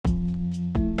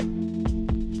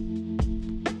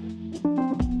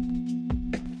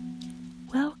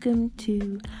welcome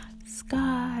to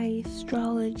Sky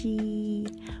Astrology,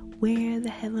 where the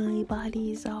heavenly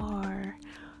bodies are.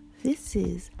 This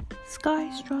is Sky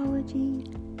Astrology,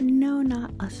 no,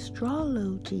 not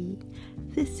astrology.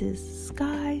 This is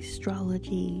Sky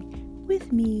Astrology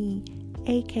with me,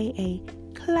 aka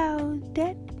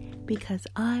Cloudette, because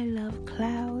I love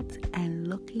clouds and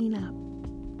looking up.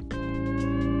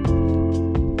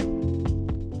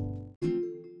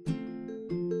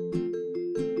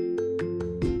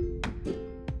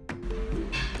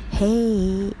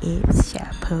 Hey, it's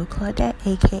Chapeau Claudette,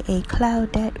 aka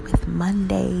Cloudette, with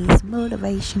Monday's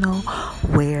Motivational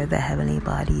Where the Heavenly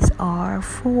Bodies Are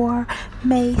for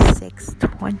May 6,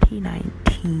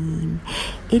 2019.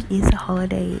 It is a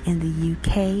holiday in the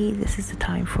UK. This is the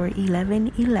time for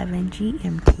 11:11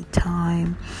 GMT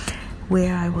time,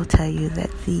 where I will tell you that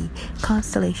the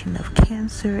constellation of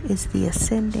Cancer is the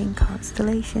ascending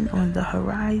constellation on the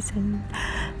horizon,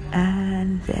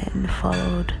 and then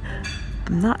followed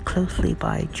not closely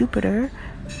by Jupiter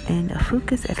and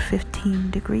Ophiuchus at 15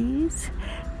 degrees.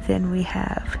 Then we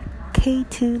have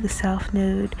K2, the south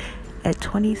node, at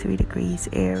 23 degrees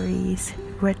Aries,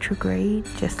 retrograde,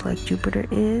 just like Jupiter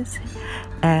is,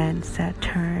 and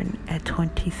Saturn at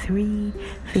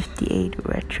 23:58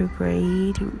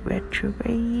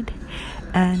 retrograde,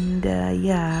 and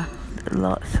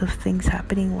lots of things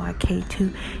happening while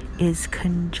K2 is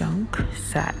conjunct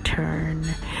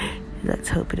Saturn. Let's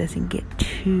hope it doesn't get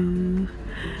too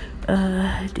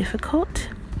difficult.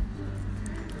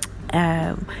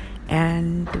 And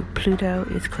Pluto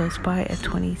is close by at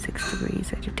 26 degrees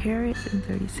Sagittarius and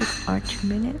 36 Arch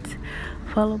minutes,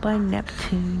 followed by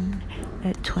Neptune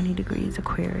at 20 degrees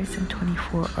Aquarius and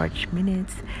 24 Arch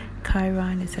minutes.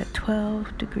 Chiron is at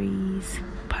 12 degrees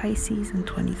Pisces and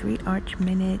 23 Arch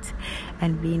minutes,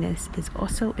 and Venus is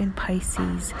also in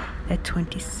Pisces at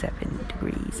 27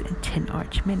 degrees and 10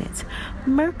 Arch minutes.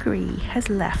 Mercury has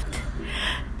left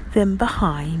them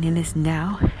behind and is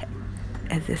now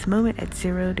at this moment at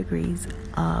 0 degrees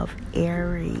of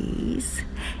Aries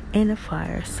in a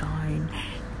fire sign,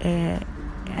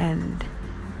 and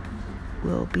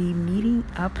will be meeting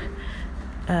up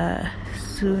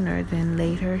sooner than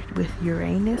later with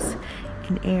Uranus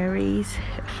in Aries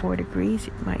at 4 degrees.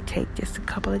 It might take just a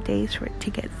couple of days for it to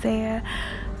get there.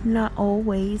 Not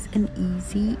always an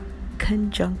easy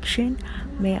conjunction,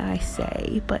 may I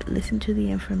say, but listen to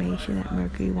the information that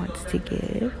Mercury wants to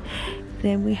give.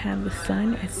 Then we have the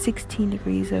Sun at 16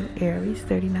 degrees of Aries,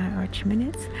 39 Arch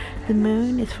minutes. The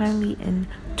Moon is finally in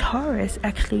Taurus,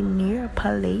 actually near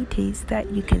Pleiades,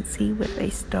 that you can see with a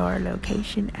star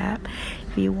location app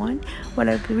if you want. What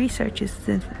the research is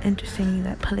interesting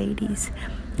that Pleiades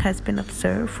has been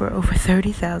observed for over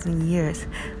 30,000 years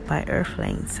by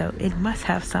Earthlings, so it must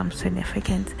have some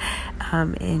significance.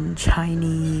 In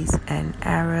Chinese and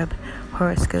Arab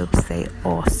horoscopes, they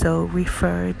also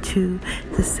refer to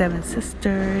the Seven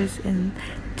Sisters in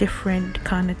different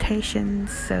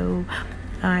connotations, so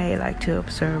I like to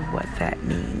observe what that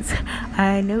means.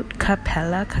 I note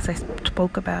Capella because I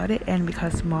spoke about it, and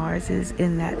because Mars is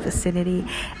in that vicinity,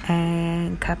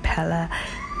 and Capella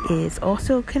is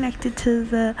also connected to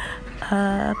the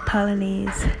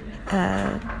Pleiades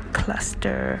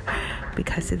cluster,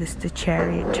 because it is the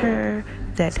charioteer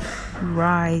that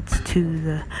rides to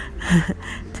the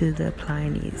to the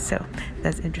Pleiades. So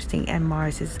that's interesting. And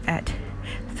Mars is at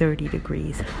 30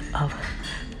 degrees of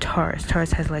Taurus.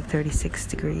 Taurus has like 36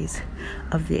 degrees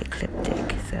of the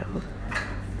ecliptic. So,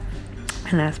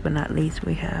 and last but not least,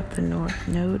 we have the North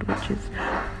Node, which is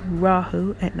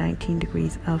Rahu at 19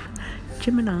 degrees of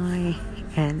Gemini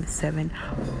and 7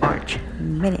 Arch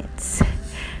minutes.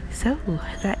 So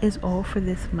that is all for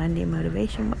this Monday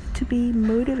motivation. To be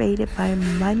motivated by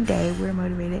Monday, we're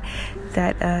motivated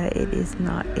that it is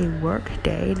not a work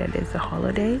day, that is a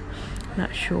holiday.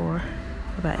 Not sure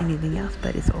about anything else,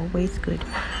 but it's always good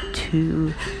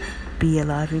to be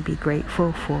alive and be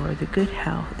grateful for the good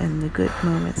health and the good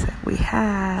moments that we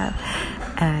have,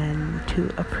 and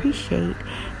to appreciate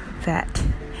that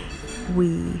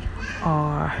we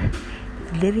are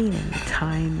living in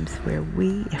times where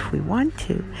we, if we want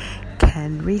to,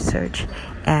 can research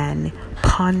and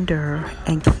ponder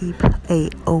and keep a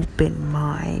open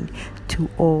mind to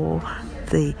all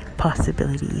the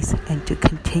possibilities, and to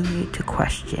continue to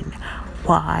question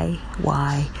why,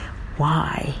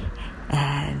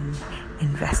 and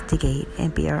investigate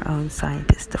and be our own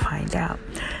scientists to find out.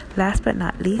 Last but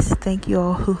not least, thank you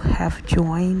all who have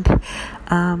joined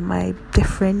my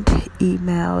different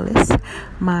email list,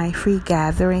 my free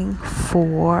gathering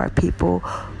for people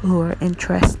who are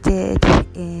interested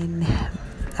in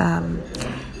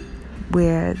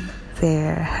where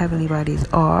their heavenly bodies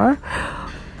are,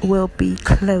 will be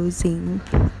closing.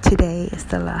 Today is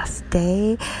the last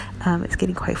day. It's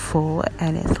getting quite full,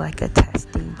 and it's like a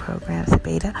testing program. It's a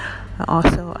beta.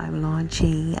 Also, I'm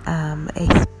launching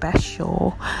a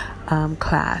special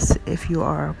class if you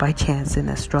are by chance an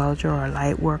astrologer or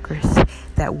light workers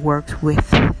that works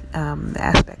with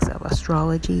aspects of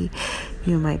astrology.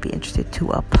 You might be interested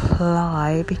to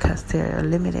apply because there are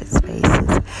limited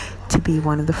spaces to be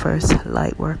one of the first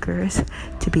light workers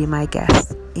to be my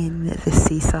guest in the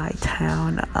seaside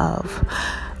town of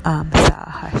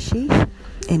Zahashi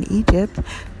in Egypt,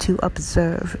 to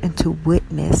observe and to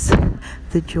witness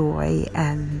the joy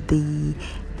and the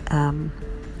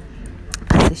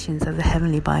positions of the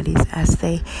heavenly bodies as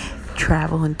they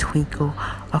travel and twinkle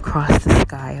across the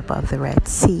sky above the Red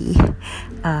Sea.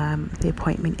 The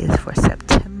appointment is for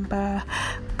September,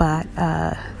 but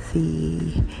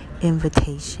the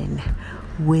invitation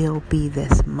will be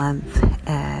this month,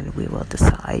 and we will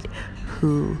decide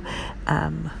who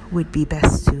would be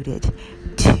best suited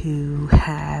to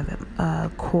have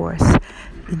a course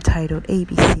entitled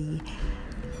ABC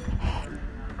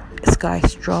Sky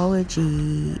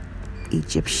Astrology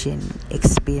Egyptian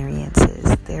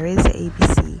Experiences. There is an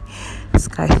ABC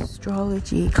Sky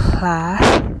Astrology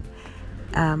class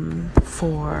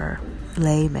for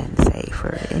laymen, say,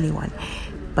 for anyone.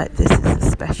 But this is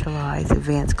a specialized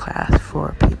advanced class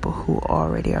for people who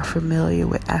already are familiar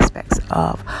with aspects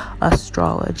of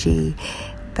astrology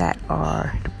that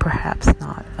are perhaps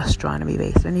not astronomy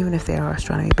based. And even if they are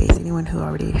astronomy based, anyone who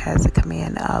already has a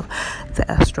command of the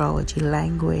astrology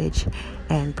language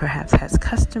and perhaps has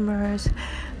customers,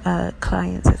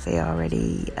 clients that they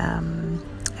already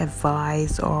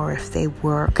advise, or if they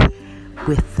work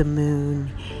with the moon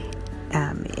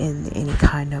in any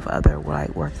kind of other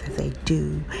light work that they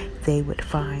do, they would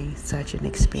find such an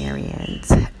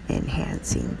experience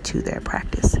enhancing to their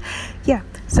practice.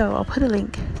 So I'll put a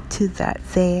link to that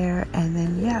there, and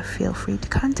then feel free to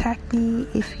contact me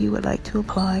if you would like to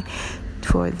apply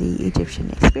for the Egyptian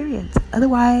experience.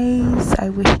 Otherwise, I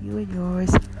wish you and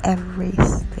yours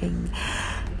everything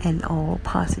and all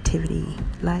positivity,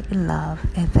 light and love,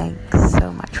 and thanks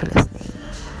so much for listening.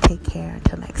 Take care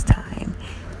until next time.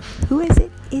 Who is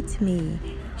it? It's me,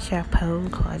 Chapeau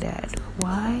Claudette.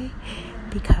 Why?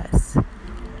 Because